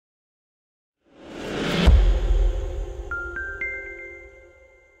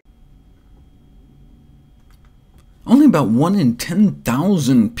only about 1 in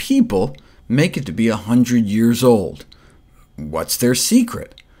 10,000 people make it to be 100 years old. What's their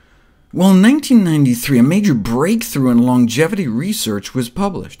secret? Well, in 1993, a major breakthrough in longevity research was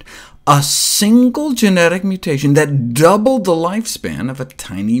published. A single genetic mutation that doubled the lifespan of a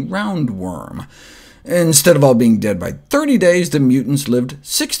tiny roundworm. Instead of all being dead by 30 days, the mutants lived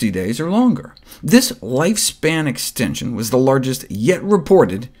 60 days or longer. This lifespan extension was the largest yet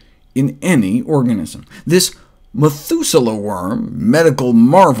reported in any organism. This Methuselah worm, medical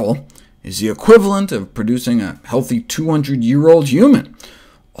marvel, is the equivalent of producing a healthy 200-year-old human.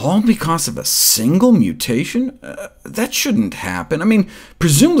 All because of a single mutation? That shouldn't happen. I mean,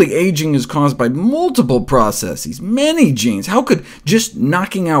 presumably aging is caused by multiple processes, many genes. How could just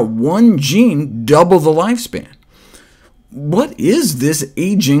knocking out one gene double the lifespan? What is this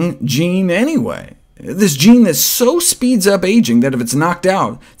aging gene anyway? This gene that so speeds up aging that if it's knocked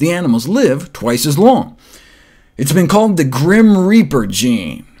out, the animals live twice as long. It's been called the Grim Reaper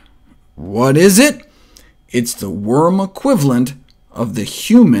gene. What is it? It's the worm equivalent of the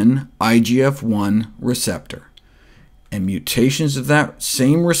human IGF-1 receptor. And mutations of that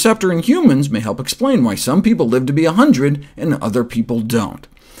same receptor in humans may help explain why some people live to be 100 and other people don't.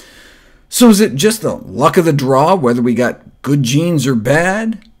 So is it just the luck of the draw whether we got good genes or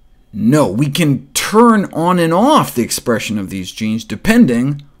bad? No, we can turn on and off the expression of these genes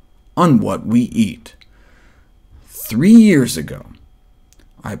depending on what we eat. 3 years ago,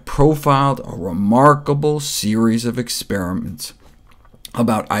 I profiled a remarkable series of experiments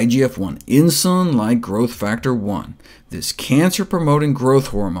about IGF-1, insulin-like growth factor 1, this cancer-promoting growth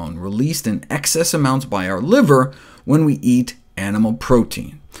hormone released in excess amounts by our liver when we eat animal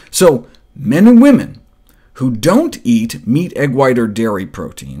protein. So men and women who don't eat meat, egg white, or dairy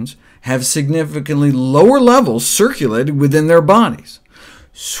proteins have significantly lower levels circulated within their bodies.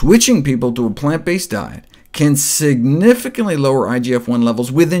 Switching people to a plant-based diet can significantly lower IGF-1 levels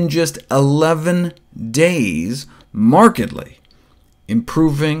within just 11 days markedly,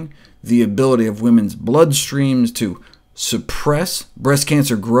 improving the ability of women's bloodstreams to suppress breast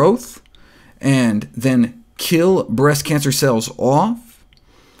cancer growth and then kill breast cancer cells off.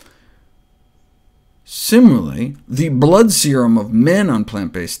 Similarly, the blood serum of men on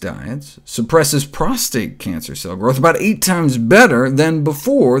plant-based diets suppresses prostate cancer cell growth about 8 times better than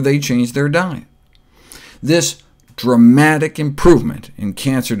before they changed their diet. This dramatic improvement in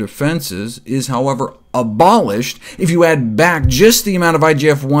cancer defenses is, however, abolished if you add back just the amount of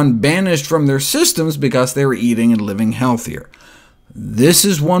IGF-1 banished from their systems because they were eating and living healthier. This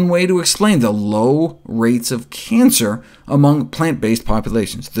is one way to explain the low rates of cancer among plant-based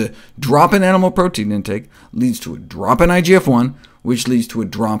populations. The drop in animal protein intake leads to a drop in IGF-1, which leads to a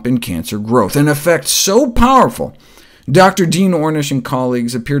drop in cancer growth, an effect so powerful Dr. Dean Ornish and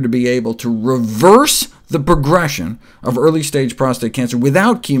colleagues appear to be able to reverse the progression of early-stage prostate cancer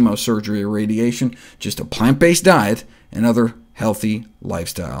without chemosurgery or radiation, just a plant-based diet and other healthy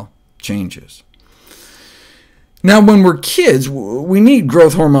lifestyle changes. Now, when we're kids, we need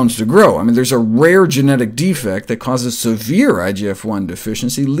growth hormones to grow. I mean, there's a rare genetic defect that causes severe IGF-1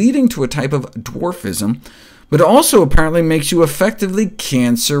 deficiency, leading to a type of dwarfism, but also apparently makes you effectively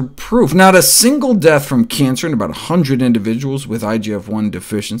cancer-proof. Not a single death from cancer in about 100 individuals with IGF-1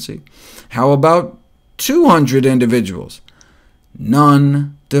 deficiency. How about 200 individuals?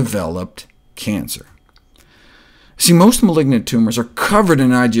 None developed cancer. See, most malignant tumors are covered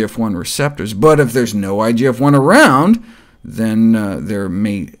in IGF-1 receptors, but if there's no IGF-1 around, then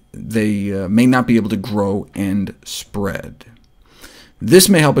they may not be able to grow and spread. This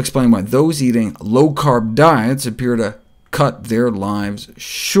may help explain why those eating low-carb diets appear to cut their lives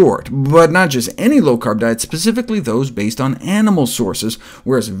short, but not just any low-carb diets, specifically those based on animal sources,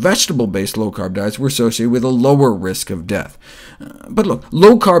 whereas vegetable-based low-carb diets were associated with a lower risk of death. But look,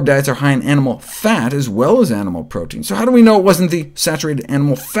 low-carb diets are high in animal fat as well as animal protein, so how do we know it wasn't the saturated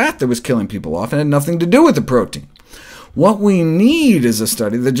animal fat that was killing people off and had nothing to do with the protein? What we need is a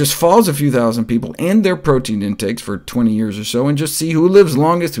study that just follows a few thousand people and their protein intakes for 20 years or so, and just see who lives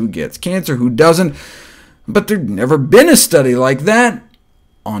longest, who gets cancer, who doesn't. But there'd never been a study like that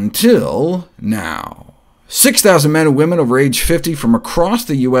until now. 6,000 men and women over age 50 from across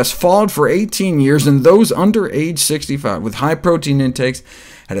the U.S. followed for 18 years, and those under age 65 with high protein intakes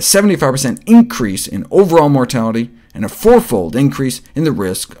had a 75% increase in overall mortality and a 4-fold increase in the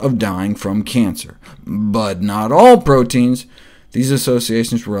risk of dying from cancer. But not all proteins. These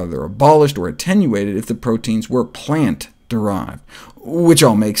associations were either abolished or attenuated if the proteins were plant-derived, which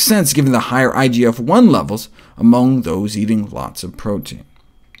all makes sense given the higher IGF-1 levels among those eating lots of protein.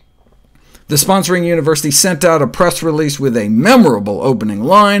 The sponsoring university sent out a press release with a memorable opening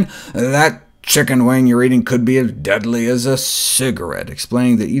line that chicken wing you're eating could be as deadly as a cigarette,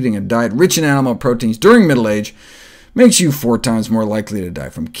 explaining that eating a diet rich in animal proteins during middle age makes you 4 times more likely to die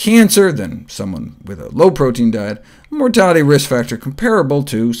from cancer than someone with a low-protein diet, a mortality risk factor comparable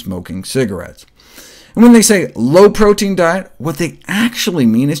to smoking cigarettes. And when they say low-protein diet, what they actually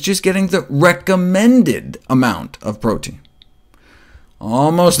mean is just getting the recommended amount of protein.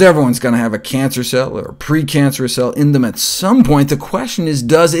 Almost everyone's going to have a cancer cell or a precancerous cell in them at some point. The question is,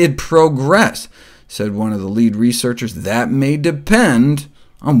 does it progress? Said one of the lead researchers. That may depend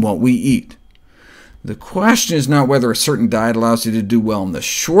on what we eat. The question is not whether a certain diet allows you to do well in the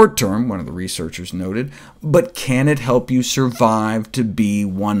short term, one of the researchers noted, but can it help you survive to be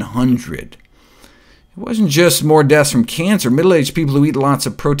 100? It wasn't just more deaths from cancer. Middle-aged people who eat lots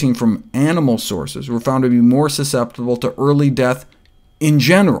of protein from animal sources were found to be more susceptible to early death in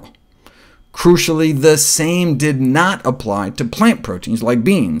general. Crucially, the same did not apply to plant proteins like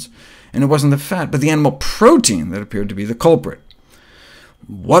beans, and it wasn't the fat, but the animal protein that appeared to be the culprit.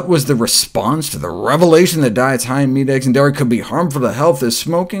 What was the response to the revelation that diets high in meat, eggs, and dairy could be harmful to health as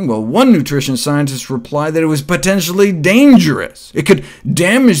smoking? Well, one nutrition scientist replied that it was potentially dangerous. It could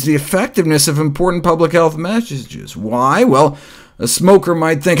damage the effectiveness of important public health messages. Why? Well, a smoker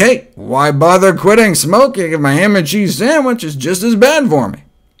might think, hey, why bother quitting smoking if my ham and cheese sandwich is just as bad for me?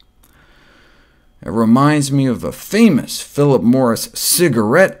 It reminds me of the famous Philip Morris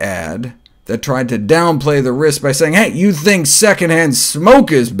cigarette ad that tried to downplay the risk by saying, hey, you think secondhand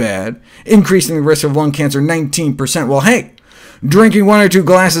smoke is bad, increasing the risk of lung cancer 19%. Well, hey, drinking 1 or 2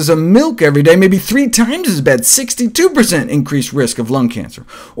 glasses of milk every day may be 3 times as bad, 62% increased risk of lung cancer.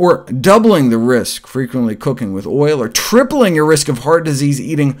 Or doubling the risk frequently cooking with oil, or tripling your risk of heart disease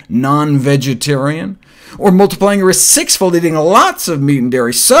eating non-vegetarian, or multiplying your risk 6-fold eating lots of meat and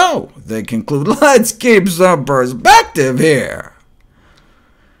dairy. So, they conclude, let's keep some perspective here.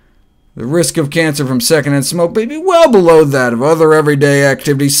 The risk of cancer from secondhand smoke may be well below that of other everyday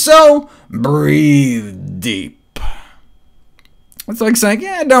activities, so breathe deep. It's like saying,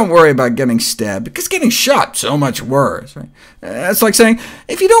 yeah, don't worry about getting stabbed, because getting shot so much worse. Right? It's like saying,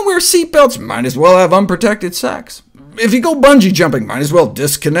 if you don't wear seatbelts, might as well have unprotected sex. If you go bungee jumping, might as well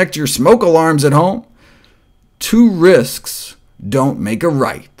disconnect your smoke alarms at home. 2 risks don't make a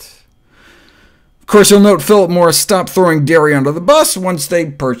right. Of course, you'll note Philip Morris stopped throwing dairy under the bus once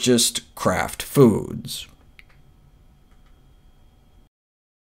they purchased Kraft Foods.